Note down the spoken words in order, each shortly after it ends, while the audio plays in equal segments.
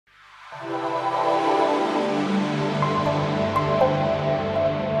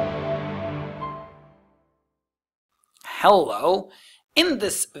Hello. In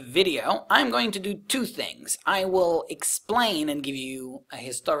this video, I'm going to do two things. I will explain and give you a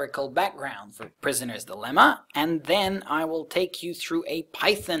historical background for Prisoner's Dilemma, and then I will take you through a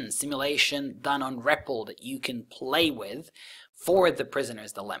Python simulation done on REPL that you can play with for the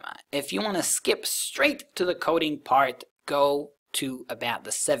Prisoner's Dilemma. If you want to skip straight to the coding part, go to about the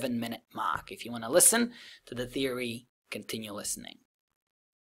 7-minute mark. If you want to listen to the theory, continue listening.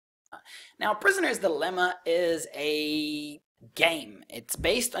 Now, Prisoner's Dilemma is a game. It's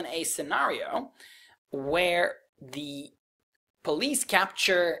based on a scenario where the police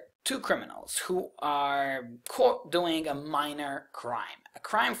capture two criminals who are caught doing a minor crime, a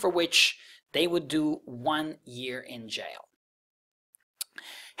crime for which they would do 1 year in jail.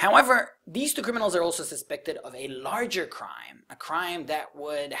 However, these two criminals are also suspected of a larger crime, a crime that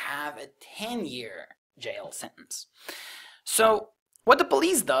would have a 10-year jail sentence. So what the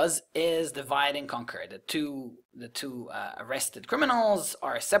police does is divide and conquer. The two arrested criminals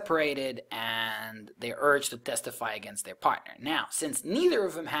are separated and they're urged to testify against their partner. Now, since neither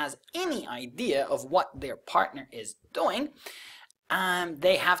of them has any idea of what their partner is doing,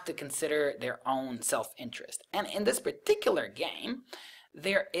 they have to consider their own self-interest. And in this particular game,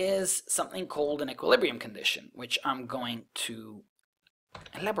 there is something called an equilibrium condition, which I'm going to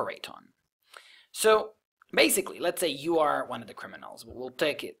elaborate on. So basically, let's say you are one of the criminals. We'll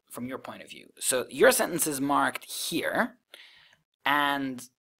take it from your point of view. So your sentence is marked here, and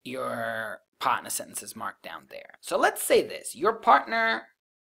your partner's sentence is marked down there. So let's say this. Your partner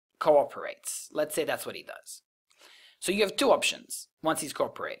cooperates. Let's say that's what he does. So you have two options once he's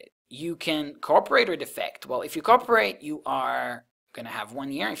cooperated. You can cooperate or defect. Well, if you cooperate, you are going to have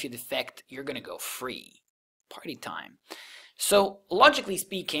 1 year. If you defect, you're going to go free. Party time. So, logically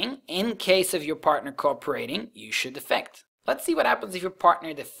speaking, in case of your partner cooperating, you should defect. Let's see what happens if your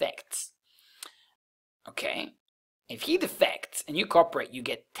partner defects. Okay, if he defects and you cooperate, you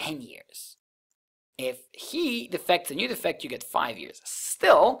get 10 years. If he defects and you defect, you get 5 years.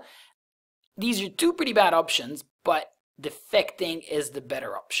 Still, these are two pretty bad options, but defecting is the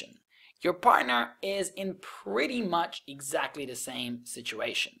better option. Your partner is in pretty much exactly the same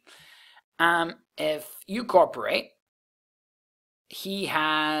situation. If you cooperate, he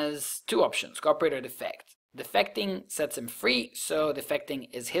has two options, cooperate or defect. Defecting sets him free, so defecting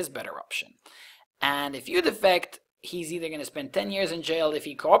is his better option. And if you defect, he's either going to spend 10 years in jail if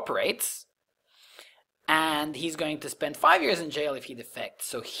he cooperates, and he's going to spend 5 years in jail if he defects,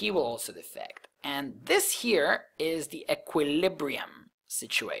 so he will also defect. And this here is the equilibrium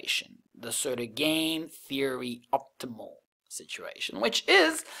situation, the sort of game theory optimal situation, which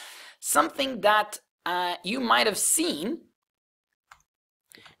is something that you might have seen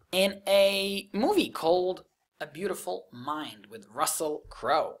in a movie called A Beautiful Mind with Russell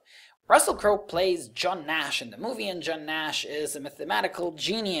Crowe. Russell Crowe plays John Nash in the movie, and John Nash is a mathematical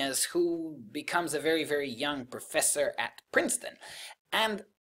genius who becomes a very, very young professor at Princeton. And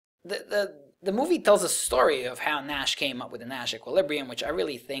the movie tells a story of how Nash came up with the Nash equilibrium, which I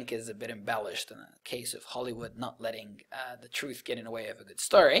really think is a bit embellished in the case of Hollywood not letting the truth get in the way of a good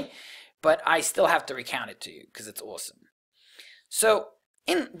story. But I still have to recount it to you because it's awesome. So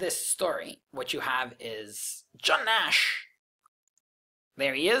in this story, what you have is John Nash.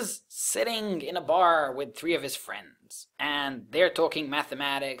 There he is, sitting in a bar with 3 of his friends. And they're talking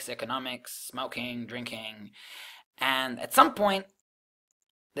mathematics, economics, smoking, drinking. And at some point,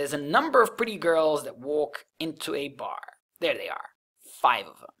 there's a number of pretty girls that walk into a bar. There they are, 5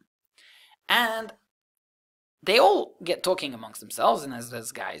 of them. And they all get talking amongst themselves, and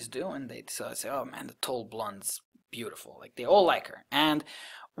as guys do, and they say, oh man, the tall blonde's beautiful. Like, they all like her. And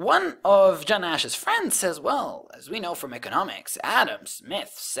one of John Nash's friends says, well, as we know from economics, Adam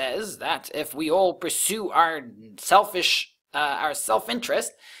Smith says that if we all pursue our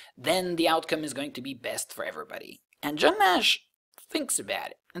self-interest, then the outcome is going to be best for everybody. And John Nash thinks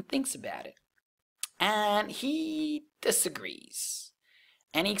about it and thinks about it. And he disagrees.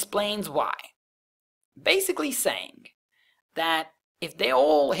 And he explains why. Basically saying that if they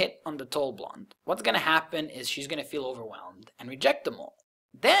all hit on the tall blonde, what's going to happen is she's going to feel overwhelmed and reject them all.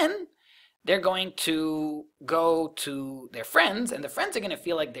 Then they're going to go to their friends, and the friends are going to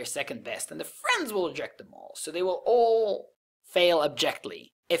feel like they're second best, and the friends will reject them all. So they will all fail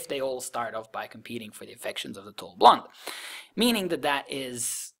abjectly if they all start off by competing for the affections of the tall blonde. Meaning that that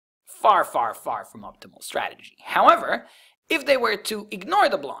is far, far, far from optimal strategy. However, if they were to ignore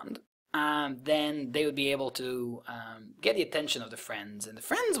the blonde, then they would be able to get the attention of the friends, and the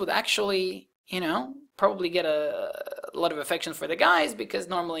friends would actually, you know, probably get a lot of affection for the guys, because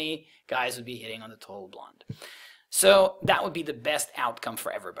normally guys would be hitting on the tall blonde. So that would be the best outcome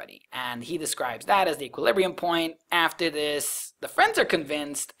for everybody. And he describes that as the equilibrium point. After this, the friends are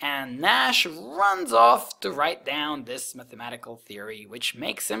convinced, and Nash runs off to write down this mathematical theory, which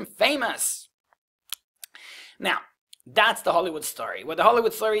makes him famous. Now, that's the Hollywood story. What the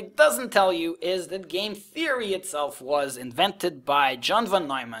Hollywood story doesn't tell you is that game theory itself was invented by John von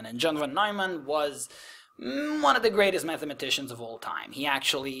Neumann. And John von Neumann was one of the greatest mathematicians of all time. He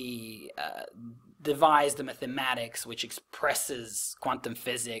actually devised the mathematics which expresses quantum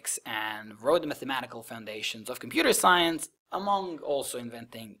physics and wrote the mathematical foundations of computer science, among also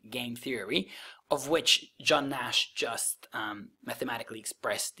inventing game theory, of which John Nash just mathematically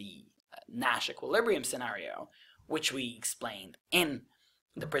expressed the Nash equilibrium scenario, which we explained in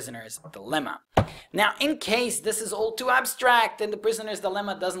The Prisoner's Dilemma. Now, in case this is all too abstract and The Prisoner's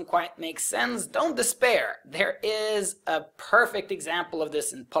Dilemma doesn't quite make sense, don't despair. There is a perfect example of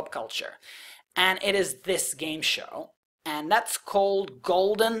this in pop culture. And it is this game show, and that's called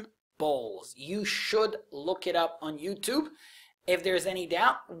Golden Balls. You should look it up on YouTube. If there's any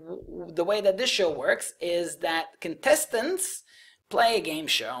doubt, the way that this show works is that contestants play a game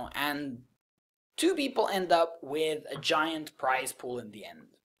show, and two people end up with a giant prize pool in the end.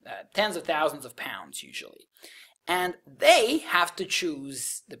 Tens of thousands of pounds, usually. And they have to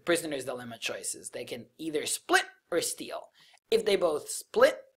choose the Prisoner's Dilemma choices. They can either split or steal. If they both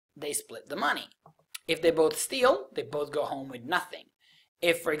split, they split the money. If they both steal, they both go home with nothing.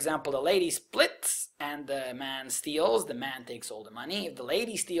 If, for example, the lady splits and the man steals, the man takes all the money. If the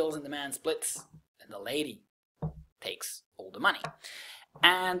lady steals and the man splits, then the lady takes all the money.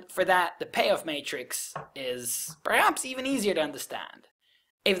 And for that, the payoff matrix is perhaps even easier to understand.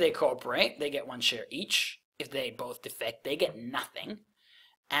 If they cooperate, they get 1 share each. If they both defect, they get nothing.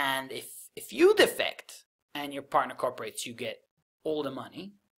 And if you defect and your partner cooperates, you get all the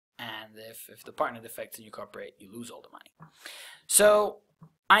money. And if the partner defects and you cooperate, you lose all the money. So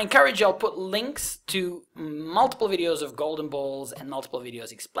I encourage you, I'll put links to multiple videos of Golden Balls and multiple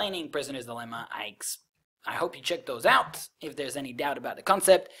videos explaining Prisoner's Dilemma. I hope you check those out if there's any doubt about the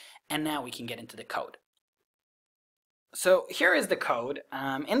concept. And now we can get into the code. So here is the code.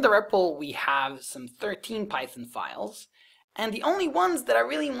 In the REPL, we have some 13 Python files. And the only ones that I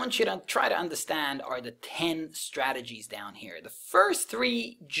really want you to try to understand are the 10 strategies down here. The first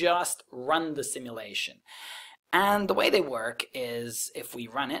 3 just run the simulation. And the way they work is, if we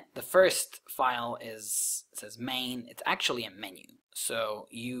run it, the first file says main. It's actually a menu. So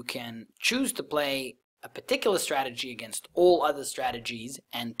you can choose to play a particular strategy against all other strategies.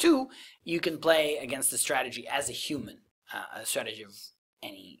 And 2, you can play against the strategy as a human, a strategy of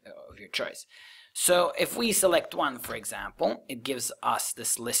any of your choice. So if we select 1, for example, it gives us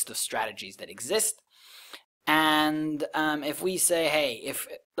this list of strategies that exist. And if we say, hey,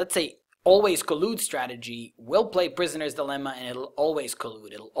 let's say always collude strategy, we'll play Prisoner's Dilemma and it'll always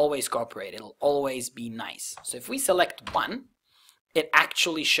collude, it'll always cooperate, it'll always be nice. So if we select 1, it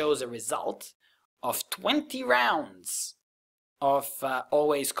actually shows a result of 20 rounds of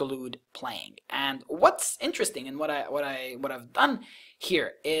always collude playing. And what's interesting, and what I've done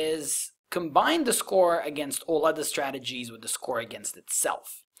here is combine the score against all other strategies with the score against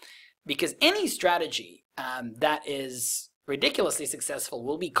itself. Because any strategy that is ridiculously successful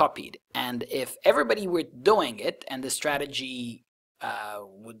will be copied. And if everybody were doing it and the strategy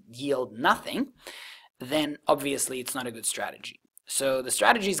would yield nothing, then obviously it's not a good strategy. So the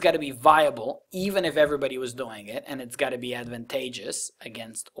strategy's got to be viable even if everybody was doing it, and it's got to be advantageous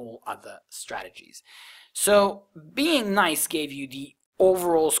against all other strategies. So being nice gave you the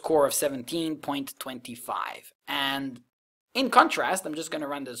overall score of 17.25. And in contrast, I'm just going to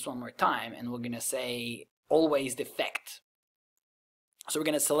run this one more time, and we're going to say always defect. So we're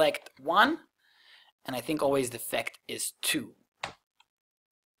going to select 1, and I think always defect is 2.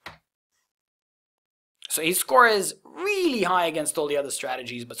 So his score is really high against all the other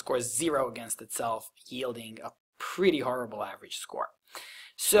strategies, but scores 0 against itself, yielding a pretty horrible average score.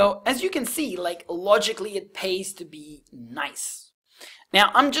 So as you can see, like, logically it pays to be nice.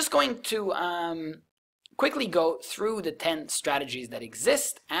 Now, I'm just going to quickly go through the 10 strategies that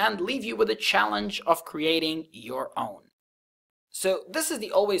exist and leave you with a challenge of creating your own. So this is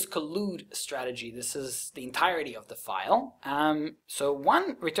the always collude strategy. This is the entirety of the file. So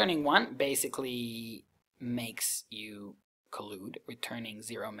returning 1 basically makes you collude. Returning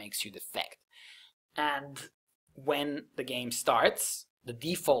 0 makes you defect. And when the game starts, the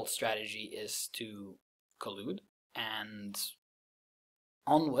default strategy is to collude, and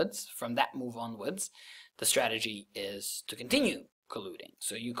onwards, from that move onwards, the strategy is to continue colluding.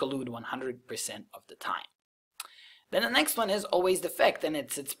 So you collude 100% of the time. Then the next one is always defect, and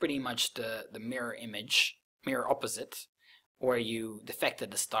it's pretty much the mirror image, mirror opposite, where you defect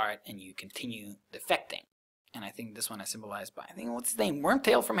at the start and you continue defecting. And I think this one I symbolized by, I think, what's his name?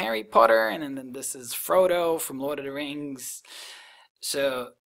 Wormtail from Harry Potter, and then this is Frodo from Lord of the Rings.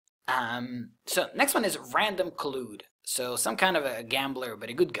 So next one is random collude. So some kind of a gambler, but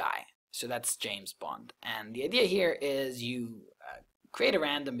a good guy. So that's James Bond. And the idea here is you create a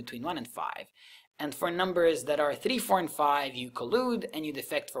random between 1 and 5. And for numbers that are 3, 4, and 5, you collude and you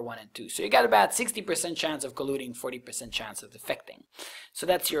defect for 1 and 2. So you got about 60% chance of colluding, 40% chance of defecting. So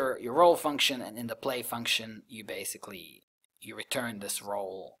that's your roll function, and in the play function, you basically return this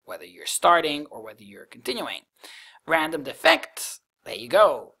roll whether you're starting or whether you're continuing. Random defect, there you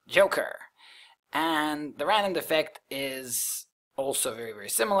go, Joker. And the random defect is also very, very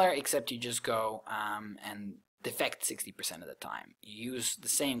similar, except you just go and defect 60% of the time. You use the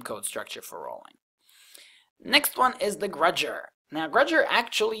same code structure for rolling. Next one is the Grudger. Now, Grudger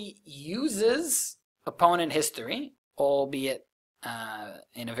actually uses opponent history, albeit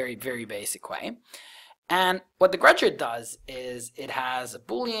in a very, very basic way. And what the Grudger does is it has a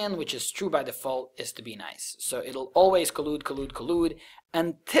Boolean, which is true by default, is to be nice. So it'll always collude, collude, collude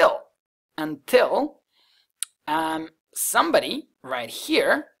until somebody right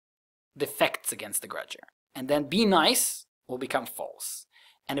here defects against the Grudger. And then be nice will become false.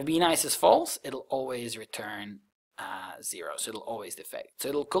 And if be nice is false, it'll always return 0. So it'll always defect. So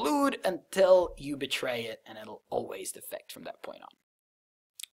it'll collude until you betray it, and it'll always defect from that point on.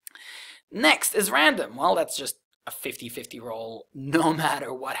 Next is random. Well, that's just a 50-50 roll no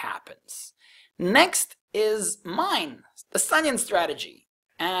matter what happens. Next is mine, the Sanjin strategy.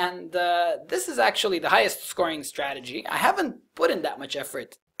 And this is actually the highest scoring strategy. I haven't put in that much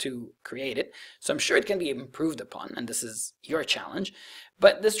effort to create it, so I'm sure it can be improved upon, and this is your challenge.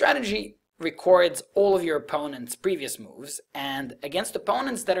 But the strategy records all of your opponent's previous moves, and against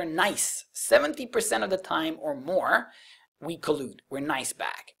opponents that are nice, 70% of the time or more, we collude. We're nice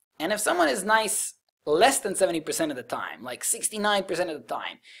back. And if someone is nice less than 70% of the time, like 69% of the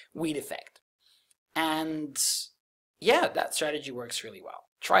time, we defect. And yeah, that strategy works really well.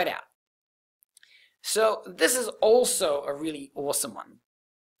 Try it out. So this is also a really awesome one.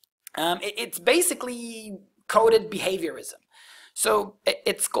 It's basically coded behaviorism. So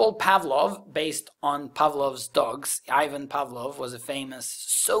it's called Pavlov, based on Pavlov's dogs. Ivan Pavlov was a famous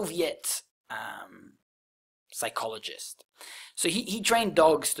Soviet psychologist. So he trained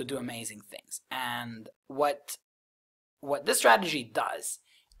dogs to do amazing things. And what this strategy does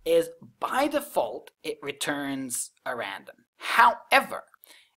is, by default, it returns a random. However,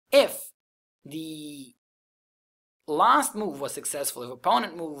 if the last move was successful, if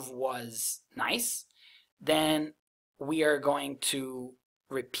opponent move was nice, then we are going to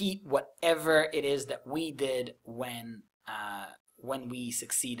repeat whatever it is that we did when we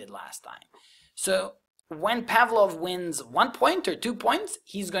succeeded last time. So when Pavlov wins 1 point or 2 points,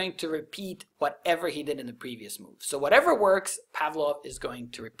 he's going to repeat whatever he did in the previous move. So whatever works, Pavlov is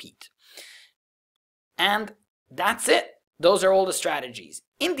going to repeat. And that's it. Those are all the strategies.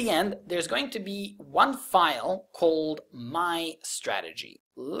 In the end, there's going to be one file called My Strategy.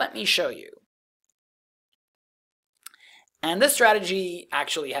 Let me show you. And this strategy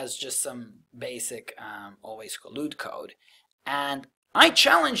actually has just some basic always collude code. And I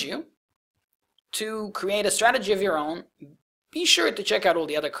challenge you to create a strategy of your own. Be sure to check out all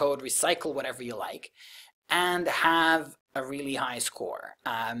the other code, recycle whatever you like, and have a really high score.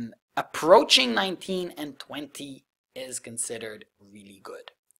 Approaching 19 and 20 is considered really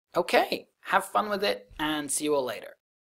good. Okay, have fun with it, and see you all later.